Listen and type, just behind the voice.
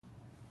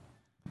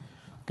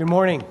Good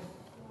morning.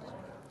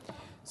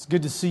 It's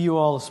good to see you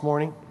all this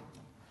morning.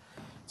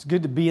 It's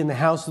good to be in the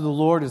house of the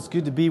Lord. It's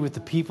good to be with the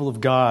people of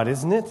God,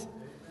 isn't it?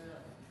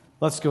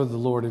 Let's go to the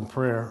Lord in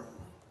prayer.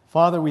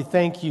 Father, we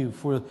thank you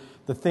for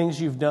the things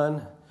you've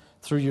done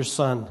through your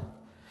Son.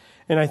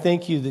 And I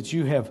thank you that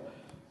you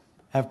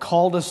have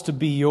called us to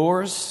be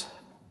yours,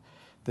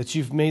 that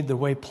you've made the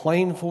way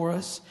plain for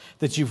us,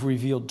 that you've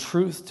revealed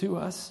truth to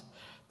us,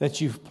 that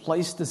you've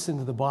placed us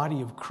into the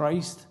body of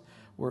Christ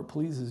where it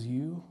pleases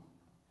you.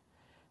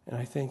 And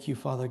I thank you,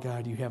 Father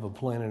God, you have a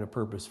plan and a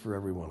purpose for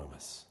every one of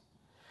us.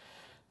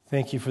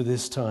 Thank you for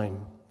this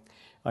time.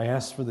 I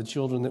ask for the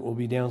children that will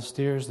be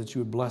downstairs that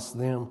you would bless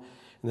them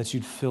and that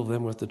you'd fill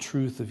them with the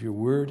truth of your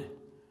word.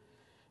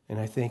 And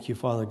I thank you,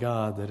 Father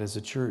God, that as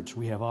a church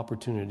we have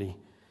opportunity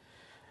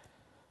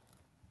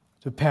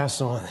to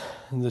pass on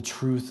the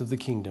truth of the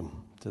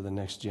kingdom to the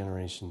next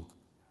generation.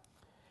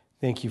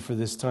 Thank you for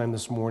this time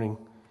this morning.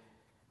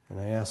 And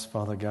I ask,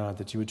 Father God,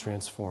 that you would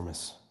transform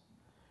us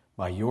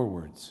by your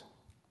words.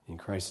 In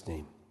Christ's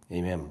name,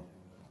 amen.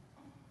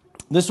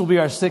 This will be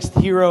our sixth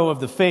hero of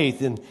the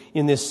faith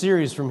in this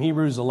series from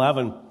Hebrews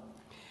 11.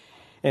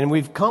 And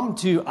we've come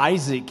to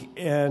Isaac,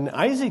 and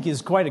Isaac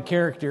is quite a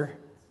character.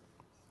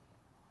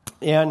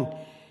 And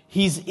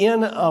he's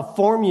in a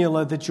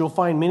formula that you'll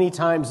find many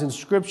times in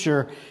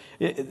Scripture.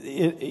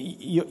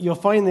 You'll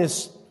find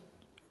this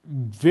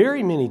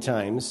very many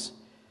times,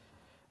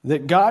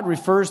 that God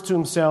refers to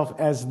himself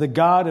as the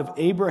God of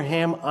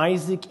Abraham,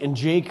 Isaac, and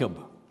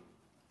Jacob.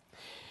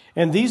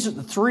 And these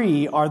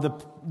three are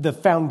the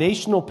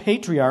foundational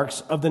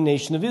patriarchs of the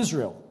nation of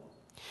Israel.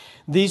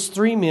 These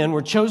three men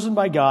were chosen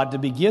by God to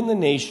begin the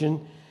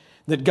nation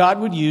that God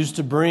would use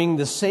to bring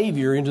the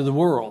Savior into the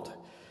world.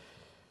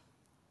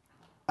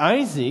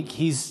 Isaac,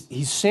 he's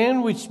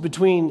sandwiched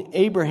between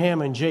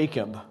Abraham and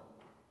Jacob.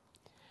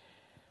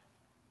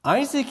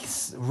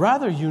 Isaac's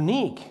rather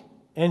unique,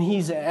 and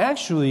he's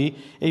actually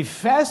a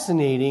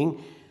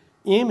fascinating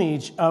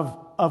image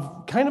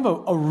of kind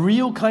of a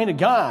real kind of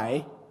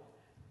guy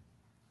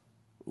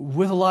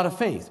with a lot of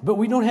faith. But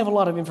we don't have a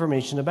lot of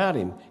information about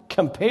him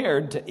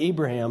compared to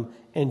Abraham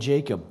and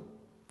Jacob.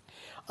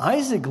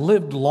 Isaac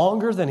lived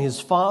longer than his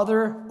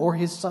father or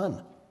his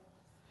son.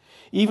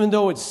 Even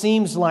though it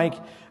seems like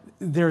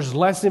there's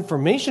less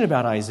information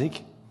about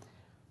Isaac,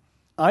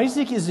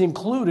 Isaac is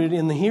included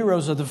in the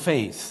heroes of the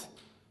faith.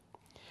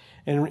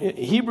 And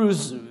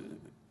Hebrews,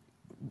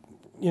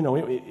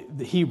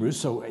 the Hebrews,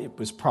 so it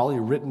was probably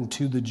written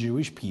to the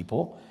Jewish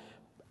people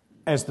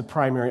as the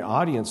primary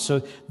audience,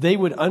 so they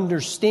would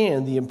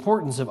understand the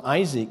importance of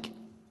Isaac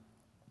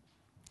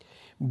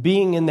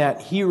being in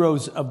that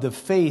heroes of the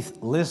faith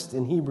list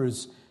in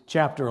Hebrews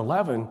chapter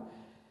 11.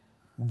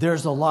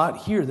 There's a lot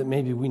here that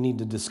maybe we need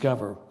to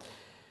discover.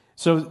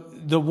 So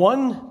the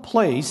one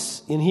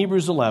place in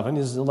Hebrews 11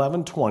 is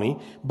 11:20.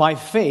 By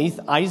faith,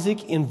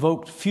 Isaac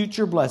invoked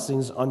future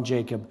blessings on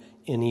Jacob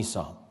and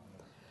Esau.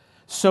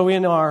 So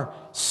in our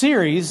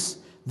series,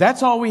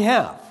 that's all we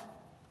have.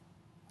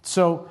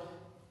 So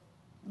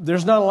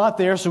there's not a lot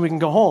there, so we can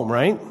go home,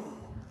 right?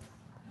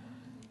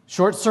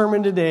 Short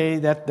sermon today,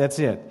 that's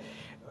it.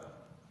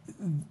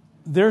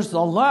 There's a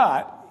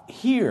lot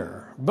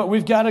here, but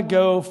we've got to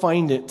go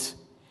find it.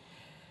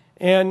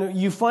 And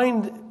you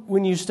find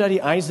when you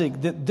study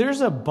Isaac that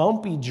there's a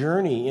bumpy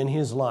journey in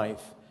his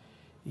life.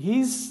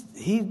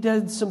 He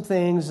did some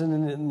things,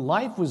 and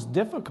life was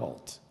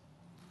difficult.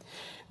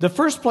 The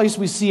first place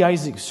we see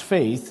Isaac's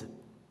faith,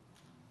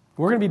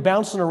 we're going to be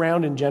bouncing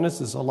around in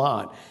Genesis a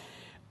lot,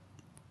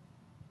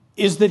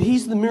 is that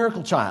he's the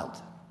miracle child.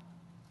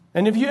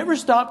 And have you ever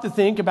stopped to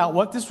think about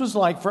what this was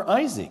like for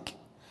Isaac?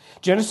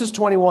 Genesis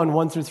 21,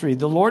 1-3.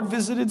 The Lord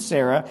visited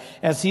Sarah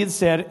as he had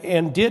said,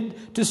 and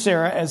did to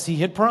Sarah as he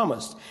had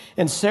promised.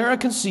 And Sarah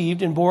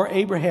conceived and bore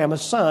Abraham a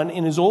son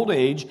in his old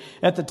age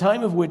at the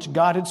time of which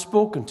God had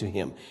spoken to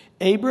him.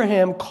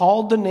 Abraham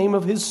called the name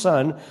of his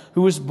son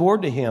who was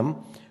born to him,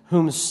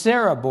 whom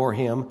Sarah bore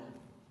him,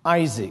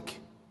 Isaac.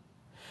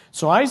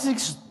 So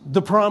Isaac's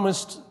the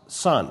promised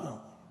son.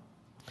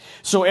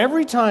 So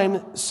every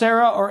time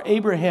Sarah or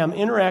Abraham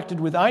interacted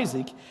with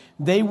Isaac,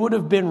 they would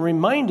have been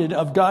reminded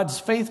of God's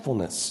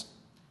faithfulness.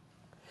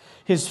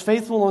 His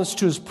faithfulness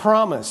to his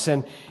promise.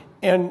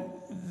 And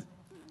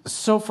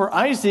so for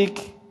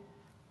Isaac,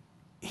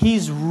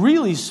 he's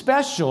really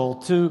special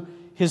to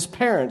his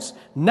parents,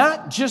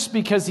 not just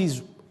because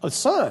he's a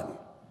son,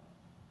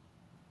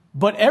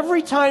 but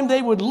every time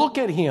they would look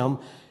at him,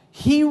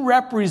 he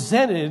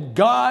represented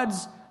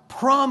God's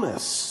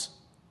promise.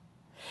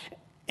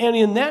 And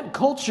in that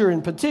culture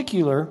in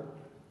particular,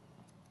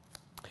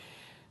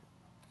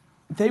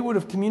 they would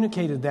have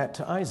communicated that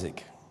to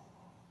Isaac.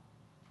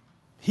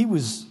 He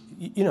was,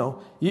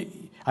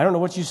 I don't know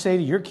what you say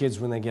to your kids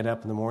when they get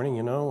up in the morning,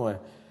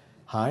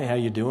 hi, how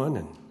you doing?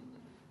 And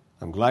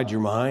I'm glad you're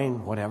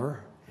mine,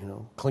 whatever,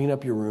 clean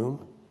up your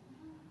room.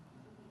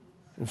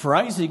 And for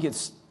Isaac,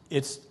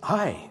 it's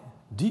hi,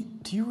 do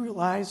you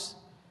realize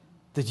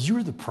that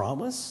you're the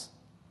promise?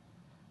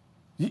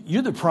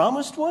 You're the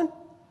promised one?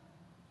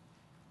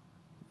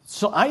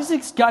 So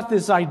Isaac's got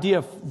this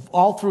idea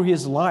all through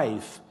his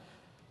life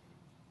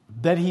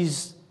that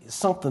he's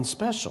something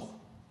special.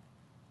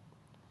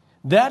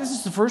 That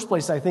is the first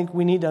place I think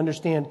we need to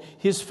understand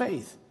his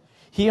faith.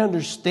 He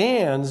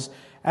understands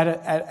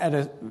actually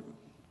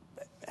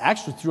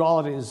through all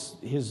of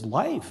his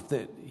life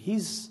that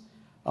he's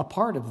a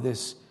part of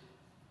this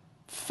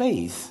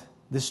faith,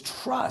 this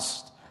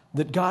trust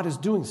that God is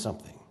doing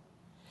something.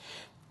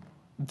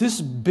 This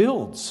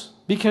builds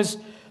because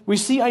we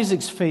see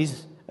Isaac's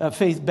faith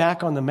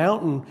back on the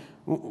mountain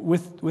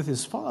with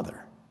his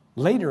father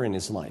later in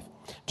his life.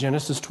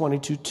 Genesis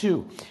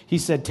 22:2. He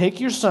said, "Take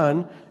your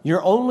son,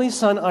 your only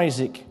son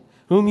Isaac,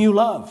 whom you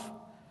love,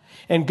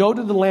 and go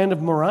to the land of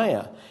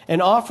Moriah,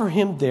 and offer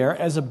him there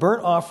as a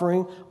burnt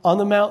offering on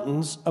the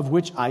mountains of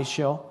which I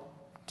shall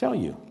tell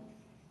you."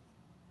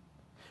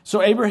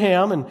 So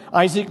Abraham and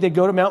Isaac, they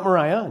go to Mount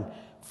Moriah, and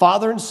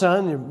father and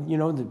son,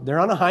 they're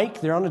on a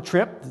hike, they're on a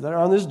trip, they're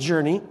on this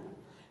journey,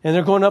 and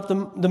they're going up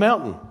the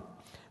mountain.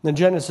 Then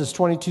Genesis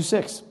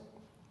 22:6.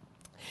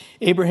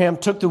 Abraham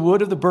took the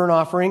wood of the burnt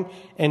offering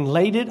and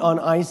laid it on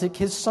Isaac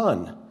his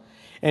son.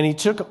 And he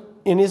took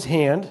in his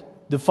hand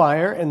the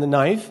fire and the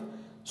knife,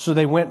 so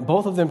they went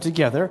both of them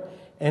together.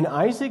 And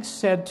Isaac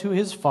said to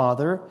his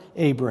father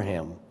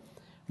Abraham,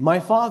 "My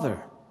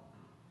father."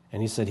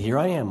 And he said, "Here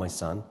I am, my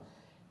son."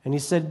 And he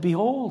said,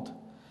 "Behold,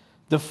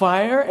 the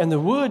fire and the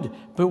wood,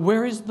 but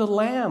where is the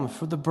lamb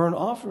for the burnt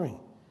offering?"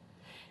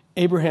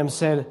 Abraham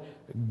said,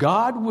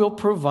 "God will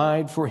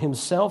provide for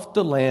himself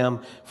the lamb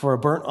for a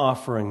burnt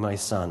offering, my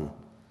son."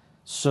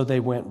 So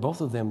they went,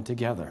 both of them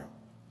together.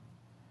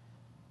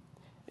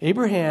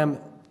 Abraham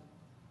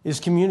is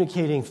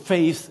communicating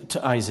faith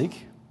to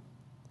Isaac.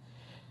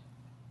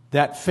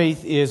 That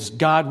faith is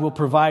God will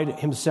provide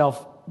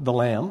himself the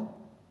lamb,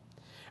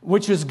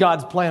 which is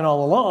God's plan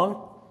all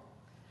along.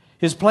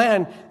 His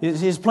plan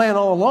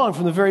all along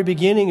from the very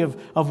beginning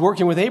of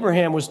working with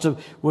Abraham was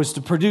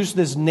to produce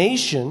this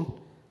nation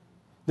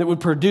that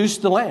would produce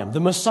the Lamb, the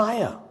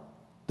Messiah,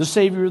 the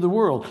Savior of the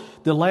world,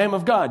 the Lamb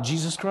of God,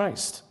 Jesus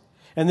Christ.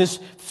 And this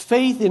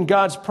faith in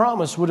God's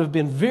promise would have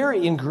been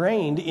very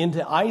ingrained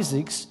into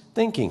Isaac's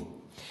thinking.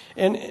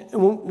 And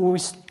when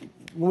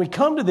we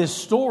come to this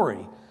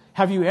story,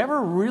 have you ever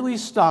really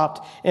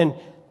stopped and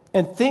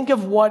think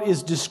of what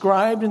is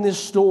described in this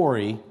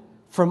story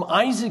from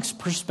Isaac's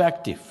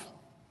perspective?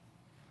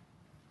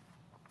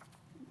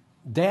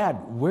 Dad,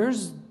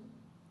 where's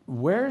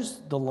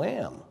the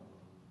lamb?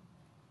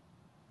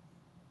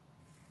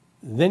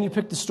 Then you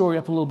pick the story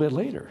up a little bit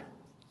later.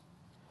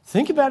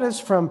 Think about it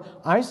from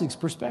Isaac's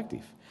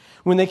perspective.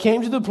 When they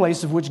came to the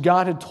place of which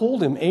God had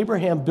told him,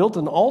 Abraham built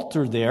an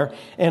altar there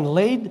and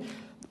laid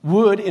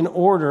wood in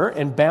order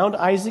and bound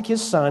Isaac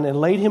his son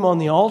and laid him on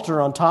the altar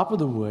on top of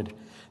the wood.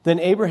 Then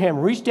Abraham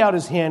reached out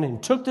his hand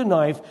and took the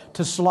knife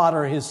to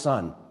slaughter his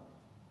son.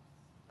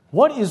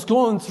 What is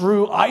going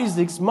through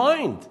Isaac's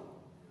mind?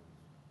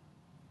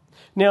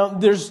 Now,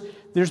 there's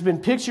been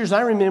pictures.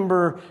 I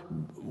remember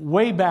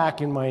way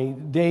back in my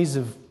days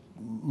of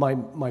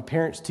my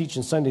parents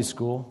teaching Sunday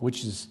school,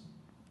 which is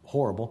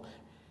horrible.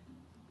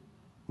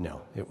 No,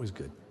 it was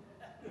good.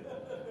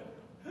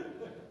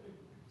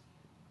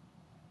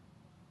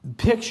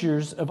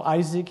 Pictures of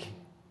Isaac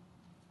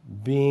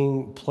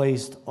being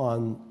placed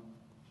on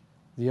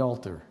the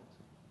altar,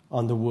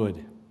 on the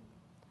wood.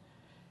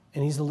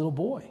 And he's a little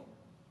boy.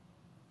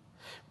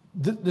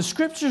 The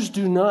scriptures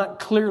do not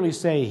clearly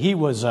say he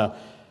was a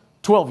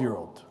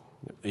 12-year-old.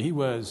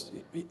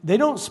 They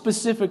don't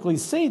specifically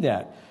say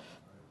that.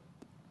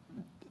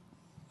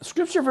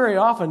 Scripture very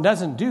often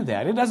doesn't do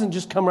that. It doesn't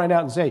just come right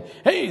out and say,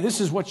 hey,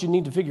 this is what you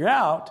need to figure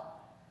out.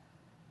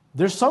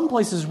 There's some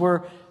places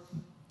where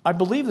I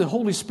believe the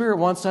Holy Spirit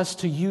wants us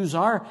to use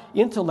our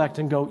intellect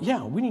and go,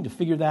 yeah, we need to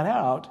figure that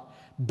out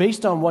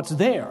based on what's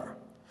there.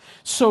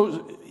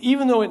 So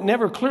even though it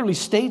never clearly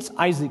states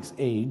Isaac's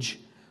age,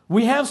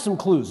 we have some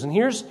clues. And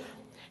here's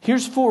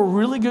 4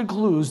 really good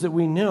clues that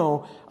we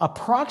know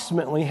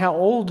approximately how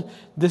old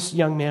this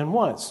young man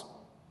was.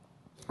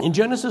 In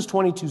Genesis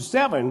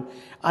 22:7,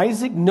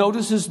 Isaac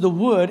notices the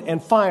wood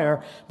and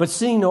fire, but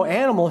seeing no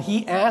animal,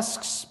 he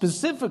asks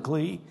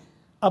specifically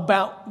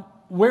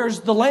about where's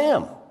the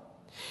lamb.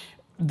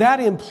 That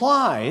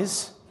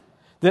implies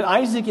that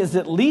Isaac is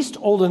at least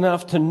old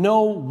enough to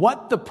know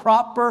what the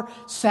proper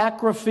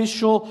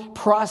sacrificial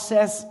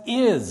process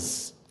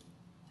is.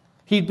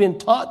 He'd been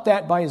taught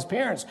that by his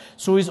parents,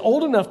 so he's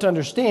old enough to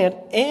understand,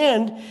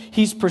 and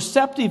he's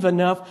perceptive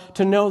enough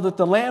to know that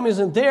the lamb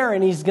isn't there,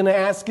 and he's going to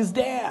ask his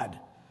dad.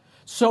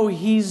 So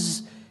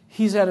he's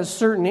at a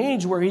certain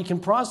age where he can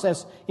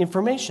process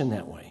information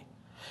that way.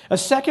 A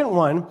second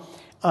one,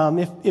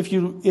 if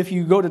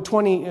you go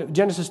to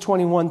Genesis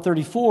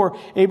 21:34,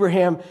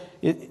 Abraham,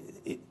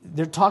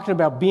 they're talking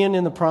about being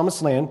in the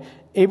promised land.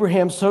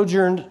 Abraham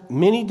sojourned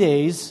many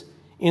days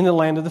in the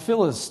land of the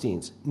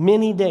Philistines.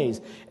 Many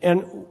days.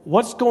 And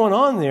what's going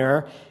on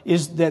there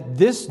is that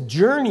this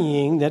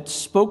journeying that's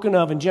spoken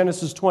of in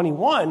Genesis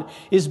 21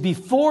 is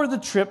before the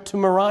trip to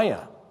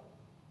Moriah.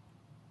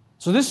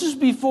 So this is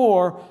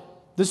before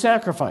the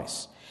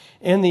sacrifice.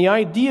 And the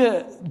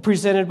idea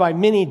presented by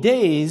Many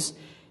Days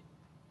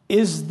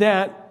is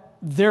that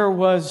there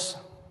was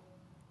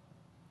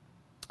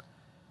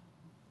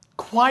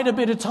quite a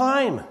bit of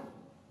time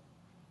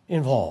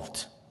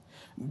involved,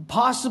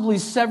 possibly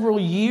several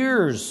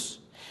years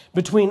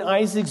between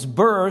Isaac's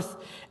birth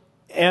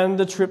and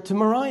the trip to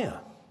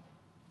Moriah.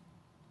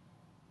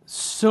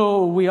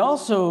 So we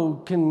also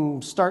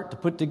can start to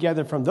put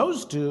together from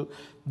those two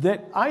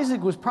that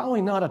Isaac was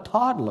probably not a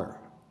toddler.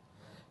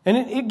 And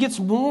it gets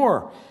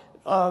more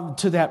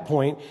to that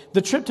point.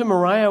 The trip to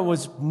Moriah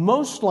was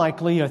most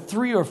likely a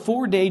 3 or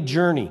 4 day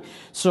journey.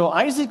 So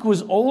Isaac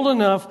was old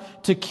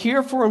enough to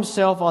care for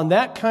himself on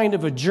that kind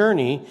of a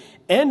journey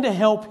and to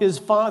help his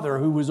father,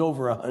 who was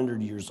over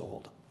 100 years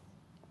old.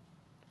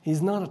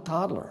 He's not a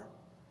toddler.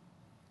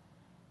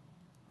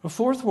 The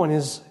fourth one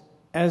is,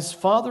 as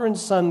father and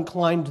son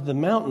climbed the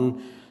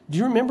mountain, do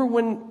you remember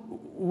when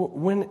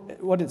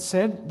what it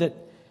said? That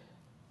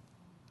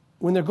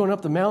when they're going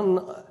up the mountain,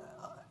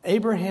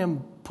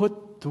 Abraham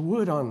put the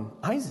wood on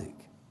Isaac,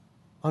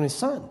 on his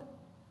son.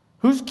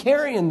 Who's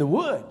carrying the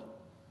wood?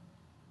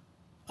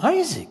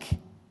 Isaac.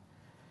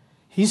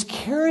 He's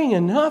carrying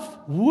enough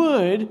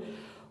wood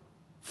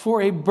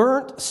for a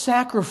burnt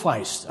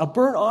sacrifice, a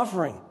burnt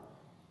offering,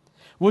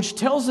 which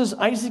tells us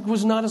Isaac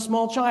was not a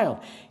small child.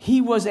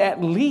 He was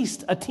at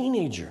least a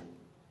teenager.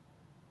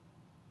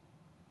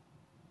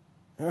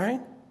 All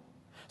right?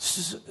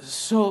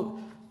 So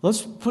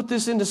let's put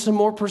this into some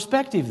more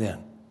perspective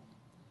then.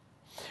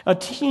 A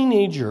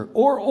teenager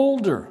or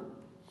older.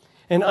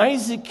 And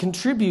Isaac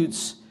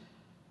contributes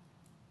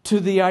to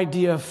the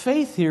idea of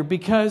faith here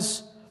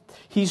because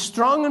he's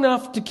strong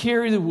enough to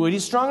carry the wood.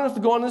 He's strong enough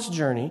to go on this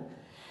journey.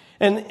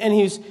 And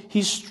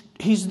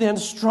he's then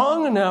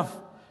strong enough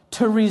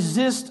to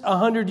resist a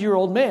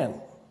 100-year-old man.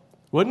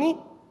 Wouldn't he?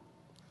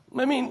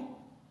 I mean,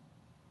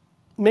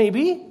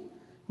 maybe.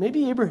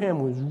 Maybe Abraham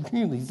was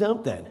really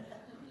something.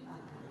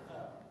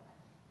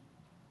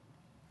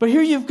 But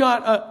here you've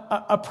got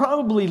a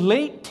probably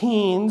late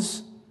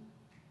teens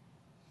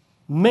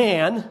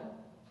man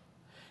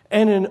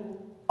and an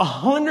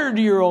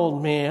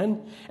 100-year-old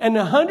man. And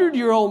the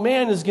 100-year-old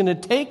man is going to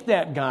take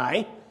that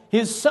guy,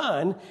 his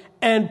son,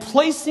 and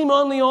place him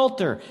on the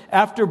altar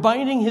after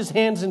binding his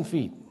hands and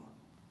feet.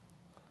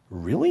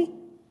 Really?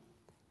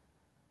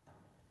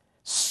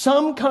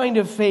 Some kind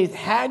of faith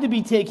had to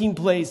be taking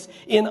place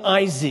in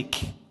Isaac.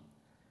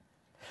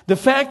 The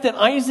fact that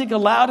Isaac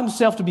allowed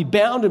himself to be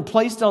bound and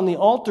placed on the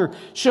altar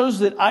shows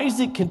that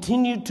Isaac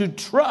continued to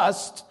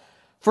trust.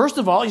 First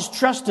of all, he's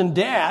trusting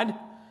Dad.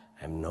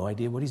 I have no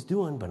idea what he's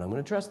doing, but I'm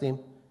going to trust him.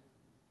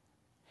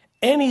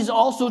 And he's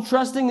also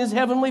trusting his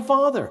heavenly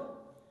Father.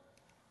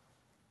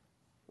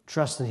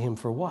 Trusting him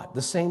for what?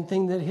 The same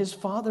thing that his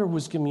father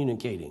was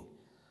communicating.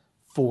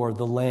 For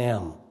the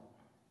lamb.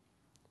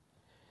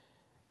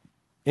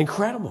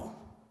 Incredible.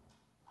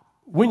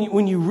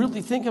 When you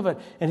really think of it,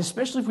 and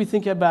especially if we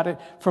think about it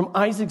from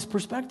Isaac's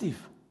perspective,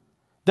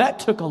 that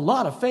took a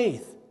lot of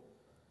faith.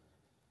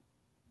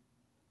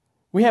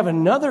 We have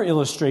another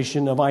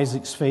illustration of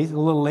Isaac's faith a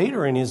little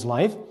later in his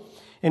life,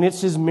 and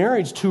it's his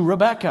marriage to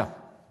Rebekah.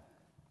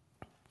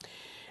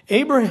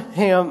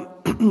 Abraham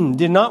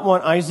did not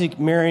want Isaac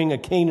marrying a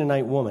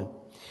Canaanite woman,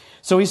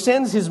 so he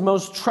sends his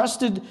most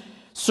trusted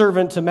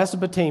servant to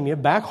Mesopotamia,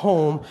 back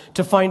home,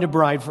 to find a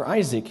bride for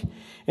Isaac.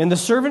 And the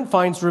servant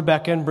finds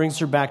Rebekah and brings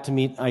her back to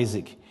meet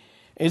Isaac.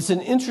 It's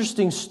an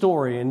interesting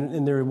story,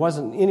 and there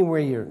wasn't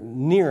anywhere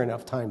near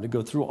enough time to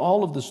go through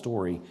all of the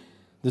story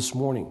this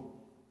morning.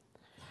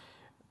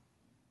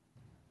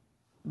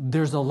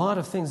 There's a lot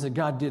of things that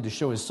God did to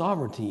show his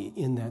sovereignty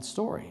in that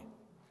story.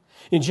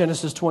 In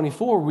Genesis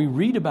 24, we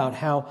read about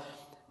how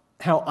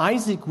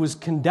Isaac was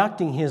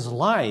conducting his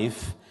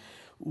life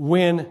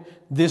when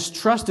this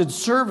trusted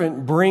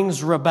servant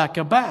brings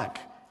Rebekah back.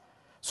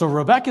 So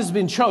Rebekah's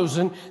been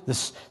chosen.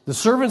 The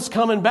servant's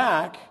coming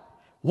back.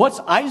 What's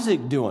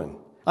Isaac doing?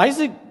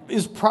 Isaac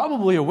is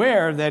probably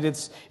aware that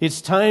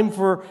it's time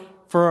for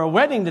a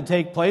wedding to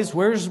take place.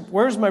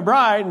 Where's my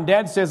bride? And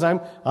Dad says, I'm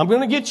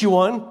going to get you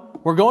one.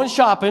 We're going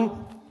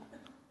shopping.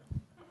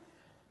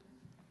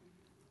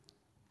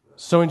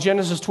 So in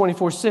Genesis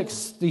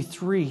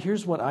 24:63,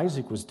 here's what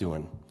Isaac was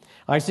doing.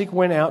 Isaac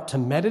went out to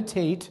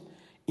meditate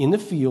in the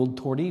field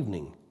toward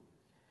evening.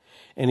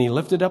 And he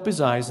lifted up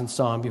his eyes and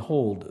saw, and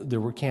behold,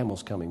 there were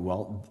camels coming.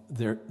 Well,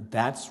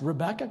 that's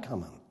Rebekah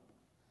coming.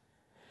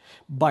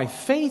 By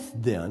faith,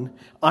 then,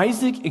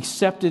 Isaac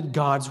accepted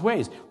God's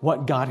ways,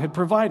 what God had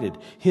provided,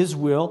 his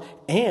will,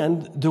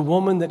 and the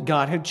woman that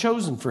God had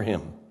chosen for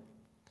him.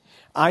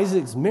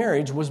 Isaac's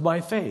marriage was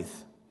by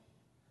faith.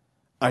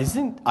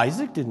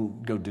 Isaac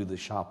didn't go do the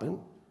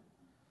shopping.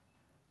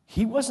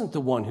 He wasn't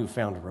the one who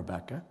found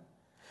Rebekah.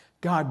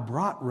 God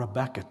brought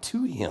Rebekah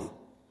to him.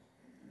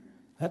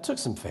 That took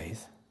some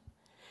faith.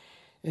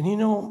 And you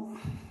know,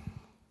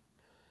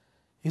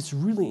 it's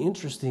really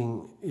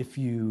interesting if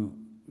you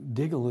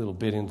dig a little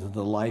bit into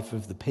the life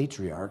of the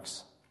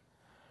patriarchs.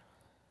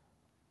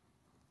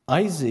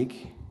 Isaac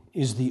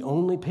is the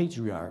only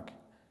patriarch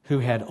who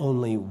had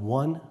only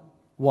one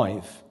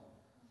wife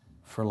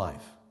for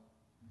life.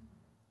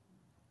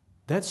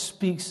 That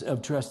speaks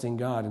of trusting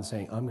God and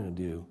saying, I'm going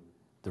to do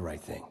the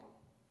right thing.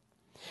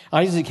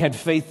 Isaac had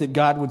faith that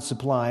God would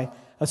supply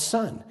a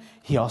son.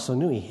 He also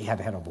knew he had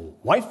to have a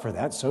wife for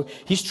that, so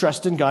he's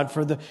trusting God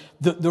for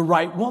the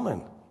right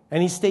woman.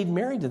 And he stayed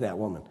married to that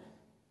woman.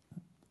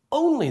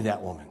 Only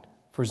that woman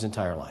for his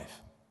entire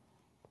life.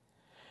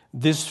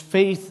 This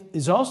faith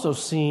is also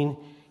seen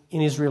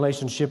in his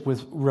relationship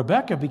with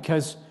Rebekah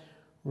because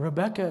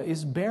Rebekah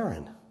is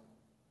barren,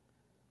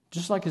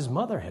 just like his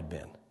mother had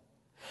been.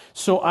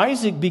 So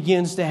Isaac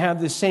begins to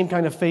have this same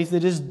kind of faith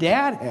that his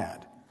dad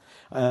had.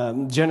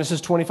 Genesis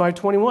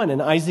 25:21,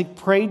 and Isaac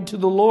prayed to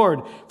the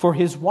Lord for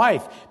his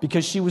wife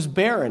because she was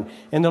barren,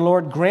 and the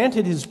Lord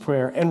granted his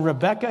prayer, and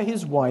Rebekah,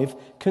 his wife,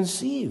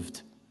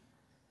 conceived.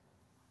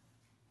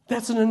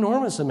 That's an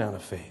enormous amount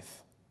of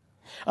faith.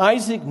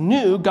 Isaac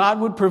knew God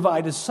would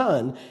provide a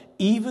son,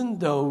 even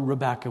though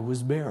Rebekah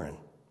was barren.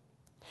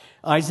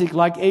 Isaac,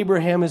 like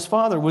Abraham, his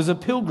father, was a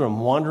pilgrim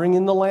wandering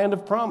in the land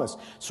of promise.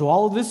 So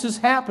all of this is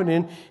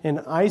happening, and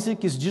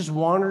Isaac is just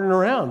wandering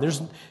around.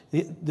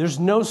 There's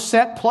no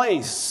set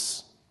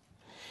place.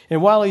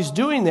 And while he's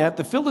doing that,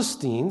 the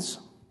Philistines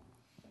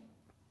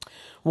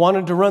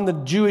wanted to run the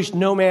Jewish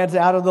nomads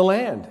out of the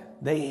land.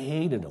 They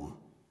hated them.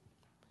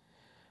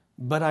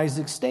 But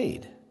Isaac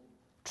stayed,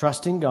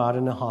 trusting God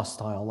in a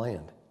hostile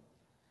land.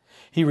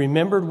 He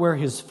remembered where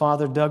his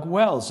father dug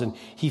wells, and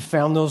he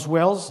found those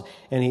wells,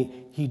 and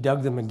he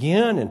dug them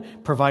again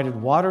and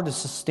provided water to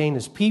sustain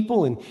his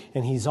people, and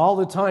he's all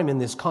the time in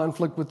this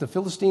conflict with the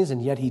Philistines,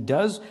 and yet he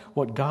does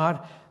what God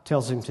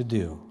tells him to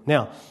do.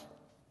 Now,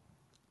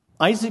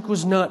 Isaac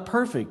was not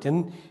perfect,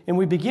 and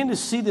we begin to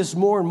see this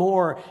more and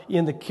more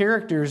in the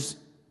characters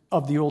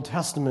of the Old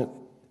Testament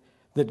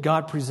that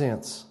God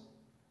presents.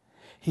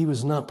 He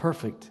was not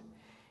perfect.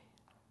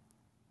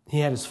 He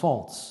had his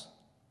faults.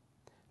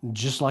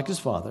 Just like his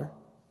father,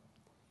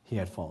 he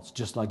had faults.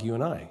 Just like you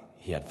and I,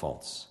 he had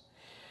faults.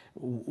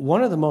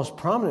 One of the most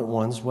prominent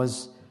ones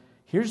was,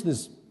 here's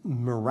this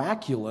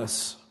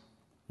miraculous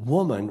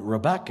woman,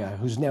 Rebekah,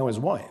 who's now his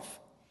wife.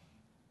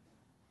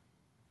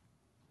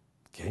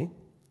 Okay?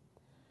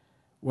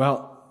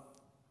 Well,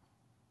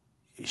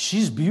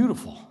 she's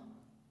beautiful.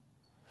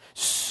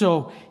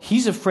 So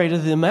he's afraid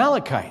of the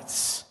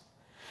Amalekites.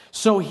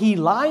 So he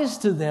lies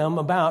to them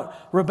about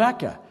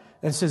Rebekah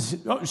and says,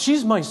 oh,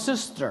 she's my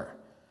sister.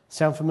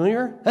 Sound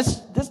familiar?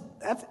 That's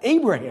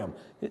Abraham.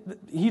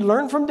 He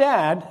learned from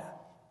dad.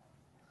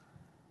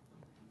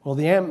 Well,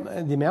 the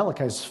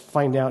Amalekites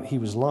find out he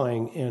was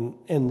lying,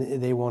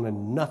 and they wanted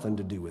nothing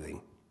to do with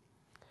him.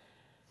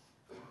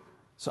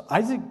 So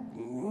Isaac,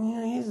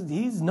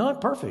 he's not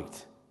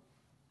perfect.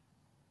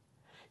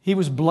 He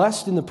was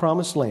blessed in the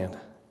promised land,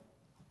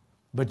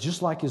 but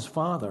just like his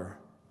father,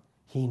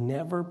 he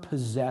never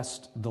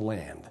possessed the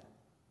land.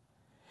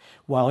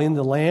 While in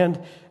the land,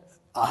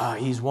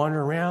 he's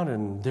wandering around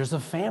and there's a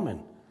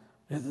famine.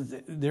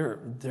 They're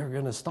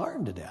going to starve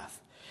him to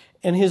death.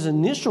 And his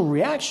initial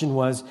reaction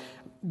was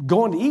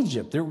going to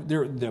Egypt.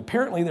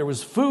 Apparently there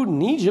was food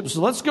in Egypt,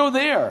 so let's go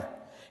there.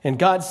 And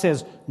God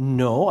says,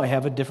 no, I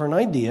have a different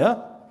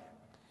idea.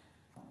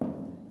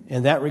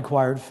 And that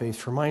required faith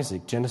from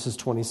Isaac. Genesis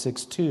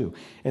 26:2.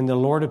 And the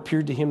Lord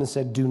appeared to him and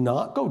said, do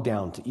not go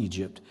down to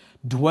Egypt.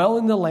 Dwell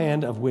in the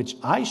land of which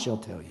I shall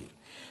tell you.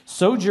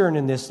 Sojourn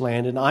in this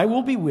land, and I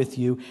will be with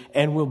you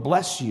and will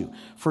bless you.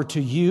 For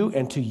to you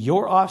and to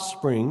your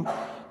offspring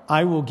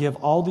I will give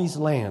all these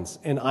lands,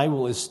 and I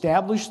will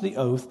establish the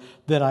oath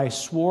that I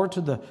swore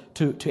to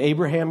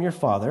Abraham your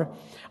father.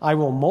 I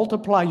will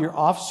multiply your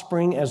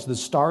offspring as the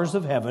stars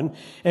of heaven,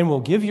 and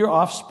will give your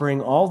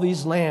offspring all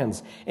these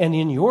lands. And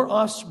in your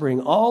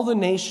offspring all the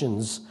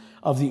nations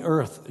of the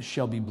earth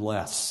shall be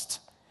blessed.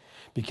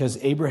 Because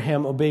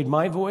Abraham obeyed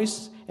my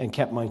voice and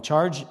kept my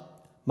charge,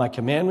 my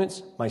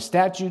commandments, my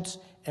statutes,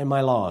 and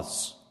my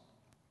laws.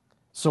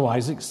 So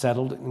Isaac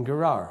settled in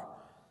Gerar.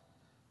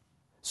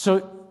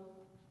 So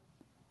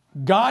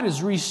God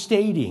is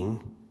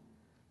restating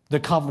the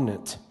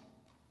covenant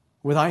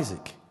with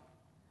Isaac.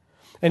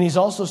 And he's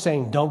also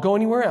saying, don't go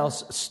anywhere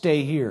else,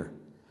 stay here.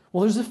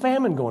 Well, there's a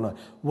famine going on.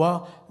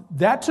 Well,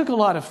 that took a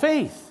lot of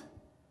faith.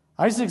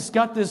 Isaac's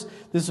got this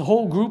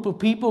whole group of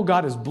people.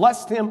 God has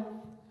blessed him.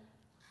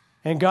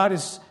 And God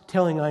is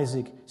telling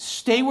Isaac,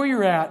 stay where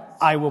you're at,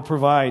 I will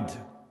provide.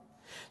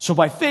 So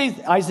by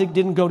faith, Isaac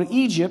didn't go to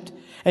Egypt,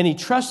 and he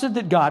trusted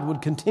that God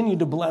would continue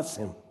to bless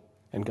him.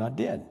 And God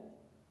did.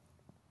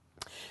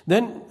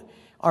 Then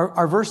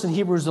our verse in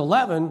Hebrews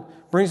 11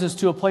 brings us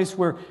to a place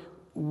where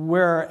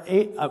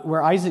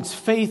Isaac's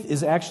faith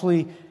is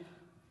actually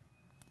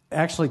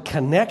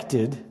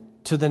connected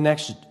to the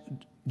next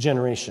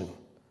generation,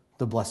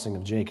 the blessing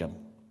of Jacob.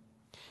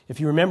 If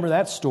you remember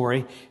that story,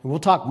 and we'll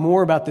talk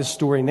more about this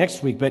story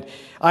next week, but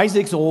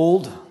Isaac's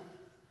old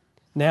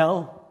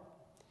now.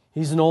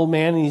 He's an old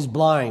man and he's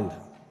blind.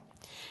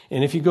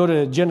 And if you go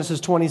to Genesis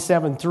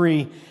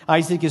 27:3,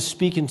 Isaac is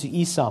speaking to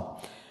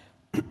Esau,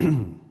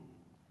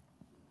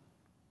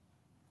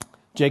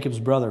 Jacob's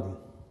brother.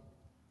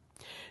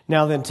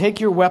 Now then, take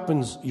your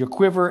weapons, your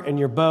quiver and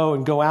your bow,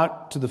 and go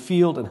out to the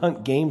field and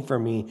hunt game for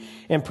me,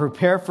 and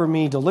prepare for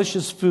me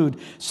delicious food,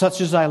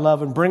 such as I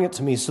love, and bring it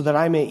to me, so that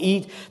I may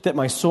eat, that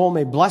my soul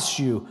may bless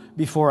you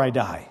before I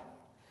die.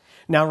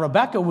 Now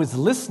Rebekah was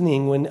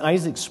listening when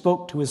Isaac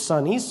spoke to his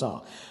son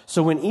Esau.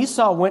 So when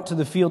Esau went to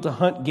the field to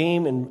hunt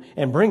game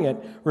and bring it,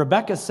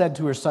 Rebekah said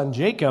to her son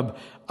Jacob,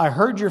 I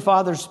heard your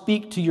father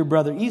speak to your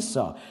brother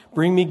Esau.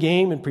 Bring me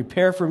game and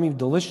prepare for me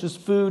delicious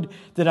food,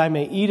 that I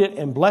may eat it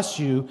and bless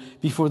you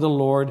before the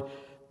Lord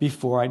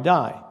before I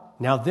die.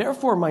 Now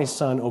therefore, my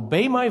son,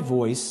 obey my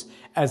voice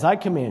as I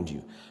command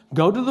you.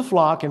 Go to the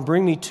flock and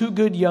bring me 2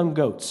 good young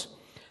goats,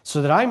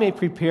 so that I may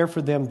prepare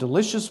for them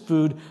delicious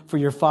food for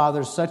your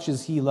father, such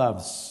as he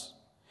loves.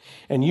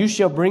 And you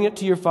shall bring it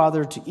to your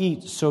father to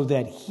eat, so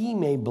that he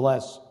may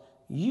bless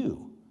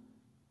you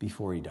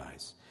before he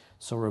dies.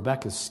 So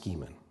Rebekah's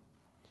scheming.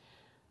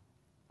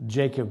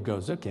 Jacob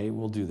goes, okay,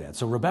 we'll do that.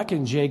 So Rebekah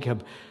and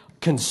Jacob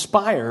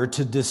conspire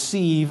to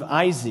deceive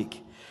Isaac.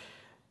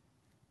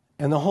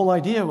 And the whole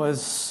idea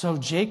was so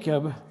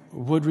Jacob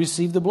would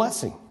receive the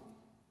blessing.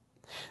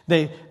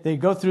 They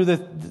go through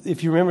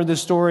if you remember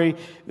this story,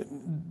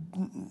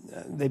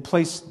 they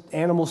place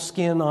animal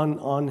skin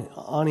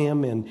on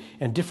him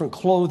and different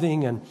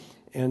clothing,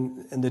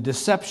 and the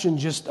deception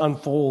just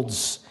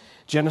unfolds.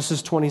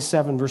 Genesis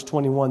 27, verse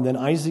 21, then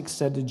Isaac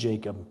said to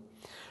Jacob,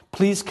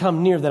 please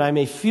come near that I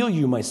may feel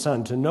you, my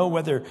son, to know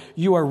whether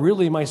you are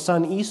really my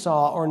son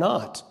Esau or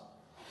not.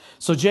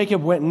 So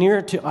Jacob went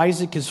near to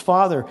Isaac his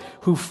father,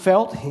 who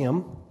felt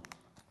him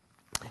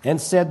and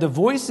said, the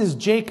voice is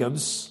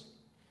Jacob's,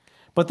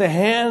 but the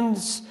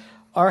hands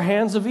are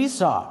hands of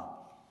Esau.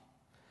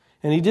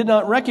 And he did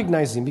not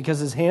recognize him, because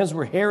his hands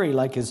were hairy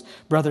like his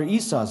brother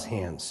Esau's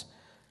hands.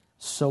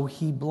 So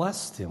he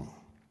blessed him.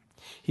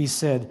 He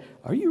said,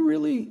 are you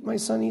really my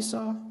son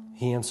Esau?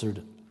 He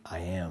answered, I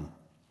am.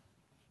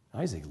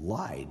 Isaac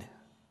lied.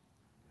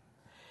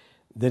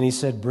 Then he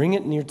said, bring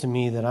it near to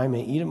me, that I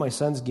may eat of my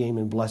son's game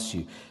and bless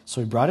you.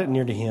 So he brought it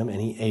near to him,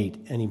 and he ate,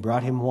 and he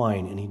brought him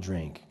wine, and he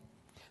drank.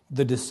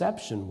 The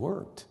deception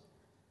worked.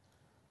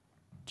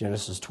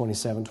 Genesis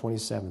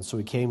 27:27. So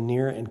he came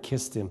near and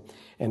kissed him,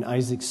 and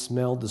Isaac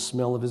smelled the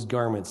smell of his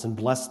garments and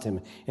blessed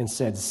him and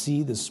said,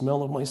 see, the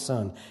smell of my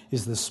son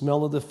is the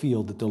smell of the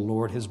field that the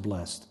Lord has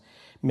blessed.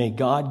 May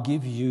God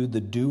give you the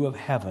dew of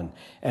heaven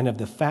and of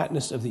the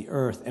fatness of the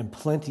earth and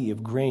plenty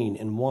of grain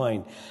and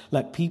wine.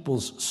 Let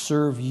peoples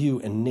serve you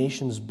and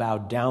nations bow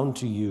down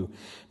to you.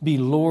 Be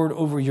Lord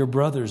over your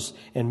brothers,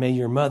 and may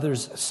your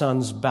mother's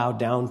sons bow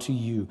down to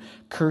you.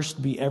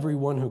 Cursed be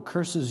everyone who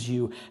curses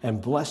you,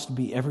 and blessed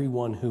be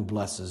everyone who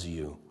blesses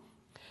you.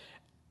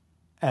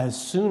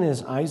 As soon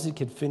as Isaac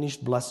had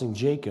finished blessing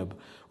Jacob,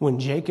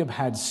 when Jacob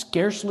had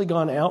scarcely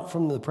gone out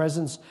from the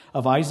presence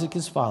of Isaac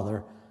his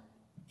father,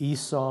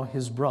 Esau,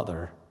 his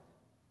brother,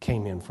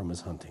 came in from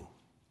his hunting.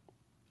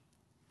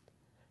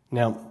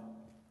 Now,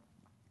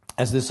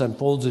 as this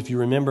unfolds, if you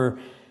remember,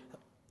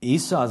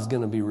 Esau is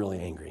going to be really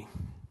angry.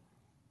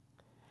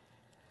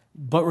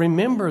 But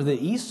remember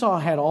that Esau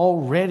had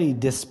already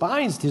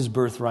despised his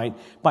birthright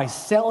by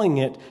selling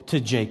it to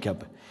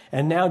Jacob.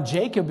 And now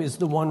Jacob is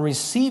the one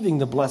receiving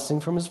the blessing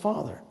from his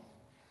father.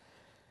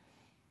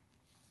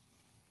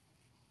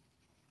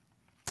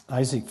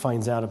 Isaac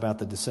finds out about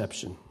the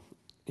deception.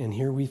 And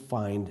here we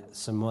find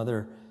some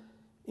other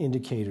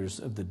indicators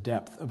of the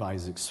depth of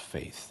Isaac's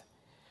faith.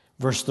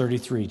 Verse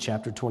 33,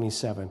 chapter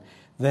 27.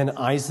 Then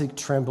Isaac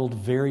trembled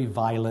very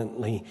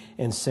violently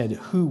and said,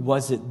 who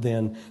was it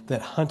then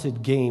that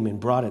hunted game and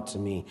brought it to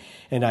me?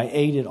 And I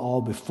ate it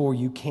all before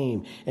you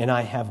came, and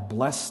I have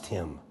blessed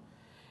him.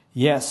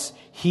 Yes,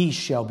 he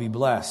shall be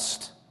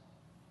blessed.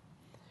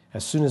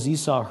 As soon as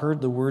Esau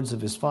heard the words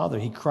of his father,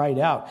 he cried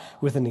out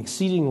with an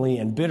exceedingly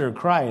and bitter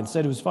cry and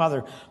said to his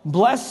father,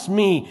 bless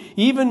me,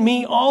 even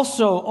me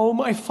also, O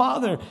my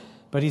father.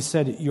 But he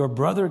said, your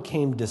brother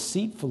came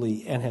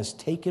deceitfully and has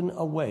taken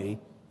away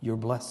your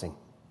blessing.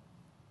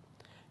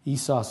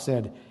 Esau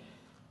said,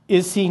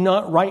 is he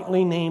not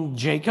rightly named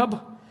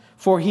Jacob?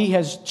 For he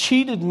has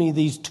cheated me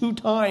these 2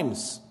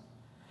 times.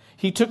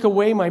 He took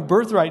away my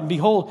birthright, and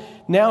behold,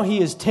 now he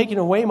has taken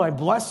away my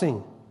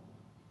blessing.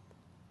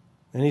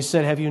 And he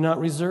said, have you not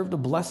reserved a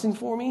blessing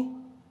for me?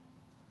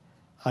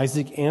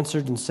 Isaac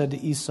answered and said to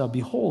Esau,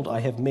 behold,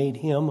 I have made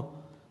him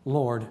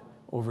Lord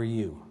over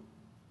you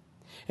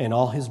and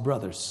all his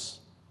brothers.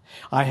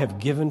 I have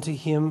given to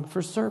him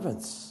for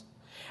servants,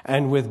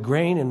 and with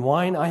grain and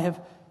wine I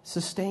have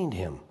sustained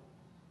him.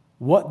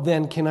 What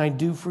then can I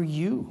do for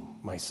you,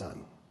 my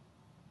son?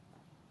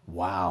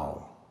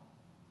 Wow.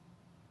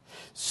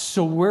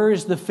 So where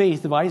is the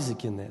faith of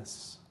Isaac in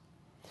this?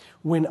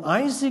 When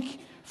Isaac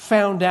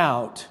found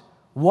out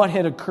what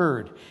had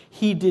occurred,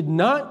 he did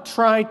not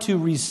try to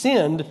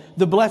rescind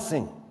the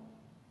blessing.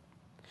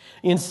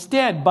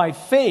 Instead, by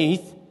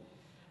faith,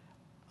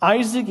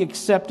 Isaac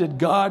accepted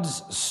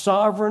God's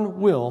sovereign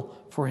will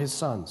for his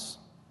sons.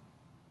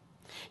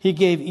 He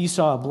gave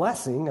Esau a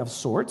blessing of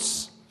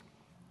sorts,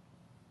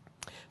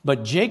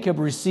 But Jacob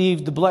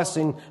received the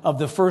blessing of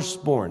the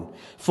firstborn,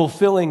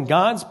 fulfilling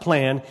God's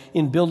plan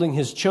in building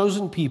his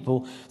chosen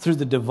people through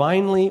the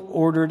divinely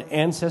ordered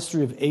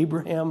ancestry of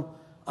Abraham,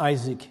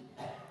 Isaac,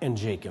 and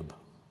Jacob.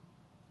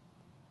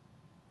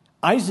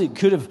 Isaac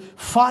could have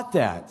fought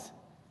that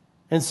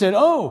and said,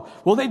 oh,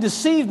 well, they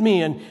deceived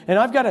me and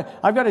I've got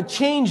to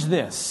change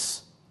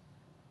this.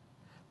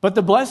 But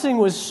the blessing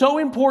was so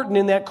important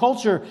in that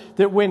culture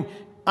that when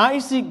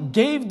Isaac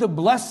gave the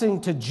blessing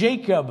to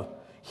Jacob,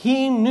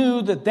 he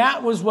knew that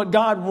that was what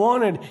God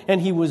wanted,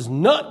 and he was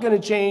not going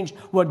to change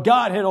what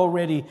God had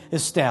already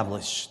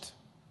established.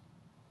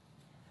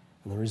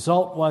 And the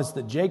result was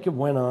that Jacob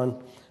went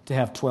on to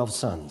have 12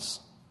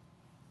 sons.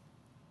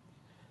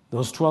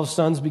 Those 12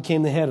 sons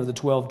became the head of the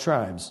 12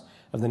 tribes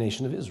of the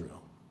nation of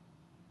Israel.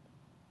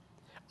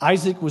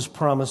 Isaac was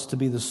promised to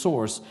be the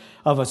source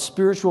of a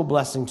spiritual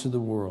blessing to the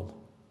world.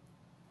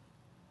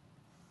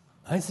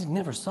 Isaac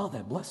never saw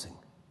that blessing.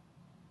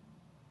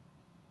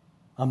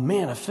 A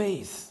man of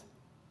faith.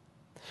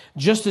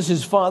 Just as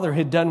his father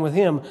had done with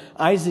him,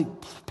 Isaac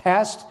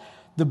passed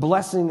the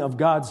blessing of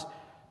God's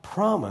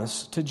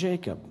promise to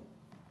Jacob.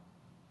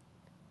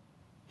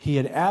 He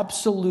had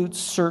absolute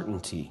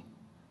certainty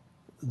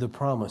the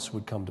promise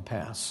would come to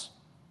pass.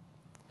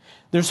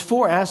 There's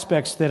 4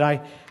 aspects that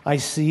I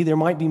see. There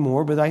might be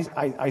more, but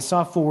I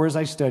saw 4 as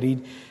I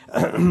studied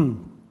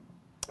in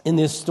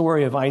this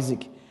story of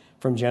Isaac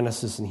from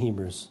Genesis and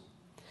Hebrews.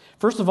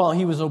 First of all,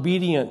 he was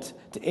obedient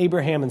to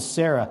Abraham and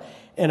Sarah,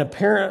 and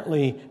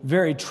apparently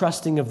very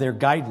trusting of their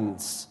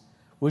guidance,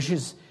 which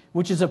is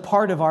a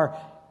part of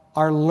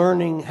our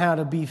learning how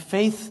to be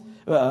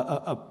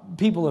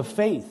people of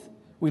faith.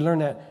 We learn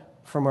that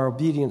from our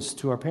obedience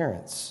to our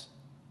parents.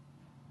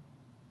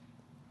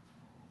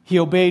 He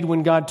obeyed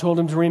when God told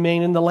him to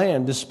remain in the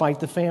land despite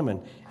the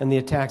famine and the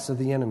attacks of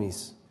the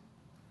enemies.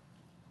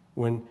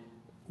 When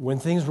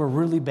things were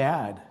really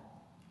bad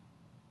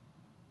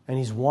and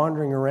he's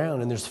wandering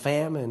around and there's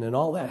famine and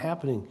all that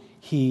happening,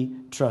 he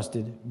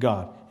trusted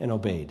God and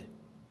obeyed.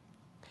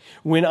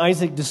 When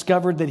Isaac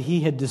discovered that he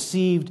had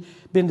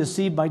been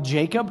deceived by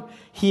Jacob,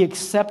 he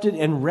accepted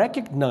and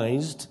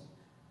recognized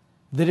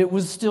that it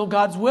was still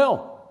God's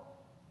will.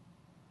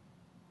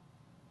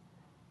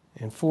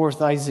 And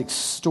fourth, Isaac's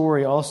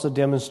story also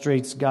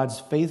demonstrates God's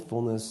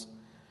faithfulness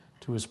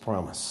to his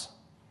promise.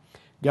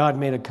 God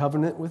made a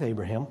covenant with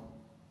Abraham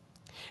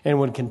and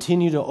would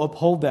continue to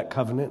uphold that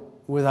covenant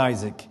with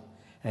Isaac.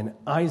 And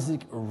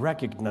Isaac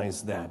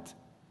recognized that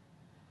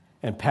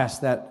and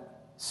passed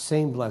that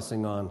same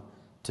blessing on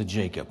to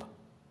Jacob.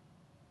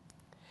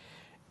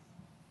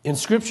 In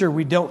Scripture,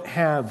 we don't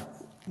have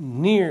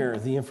near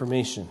the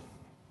information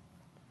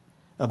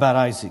about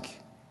Isaac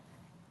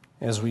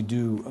as we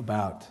do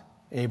about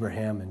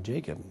Abraham and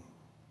Jacob.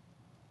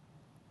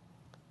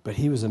 But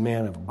he was a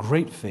man of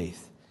great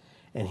faith,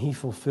 and he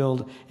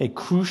fulfilled a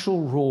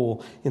crucial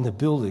role in the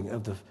building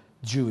of the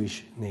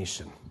Jewish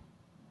nation.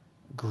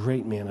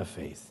 Great man of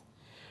faith.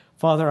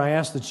 Father, I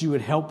ask that you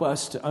would help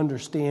us to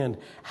understand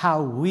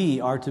how we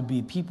are to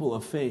be people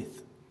of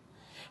faith,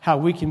 how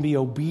we can be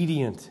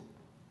obedient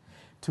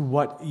to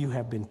what you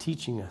have been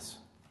teaching us.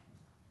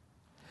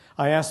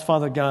 I ask,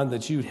 Father God,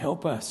 that you would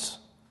help us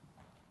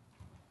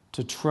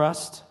to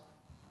trust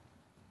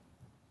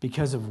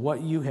because of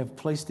what you have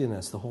placed in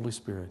us, the Holy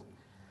Spirit.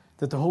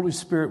 That the Holy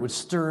Spirit would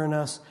stir in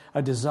us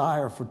a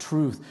desire for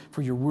truth,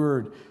 for your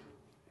word,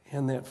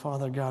 and that,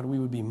 Father God, we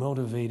would be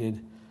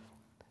motivated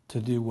to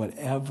do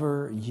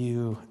whatever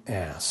you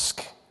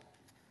ask,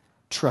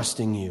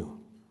 trusting you.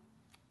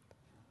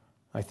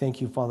 I thank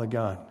you, Father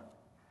God,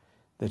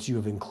 that you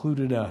have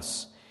included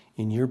us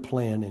in your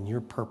plan and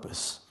your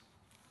purpose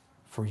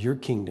for your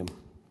kingdom.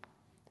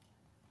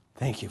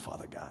 Thank you,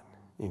 Father God.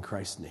 In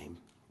Christ's name,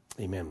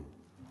 amen.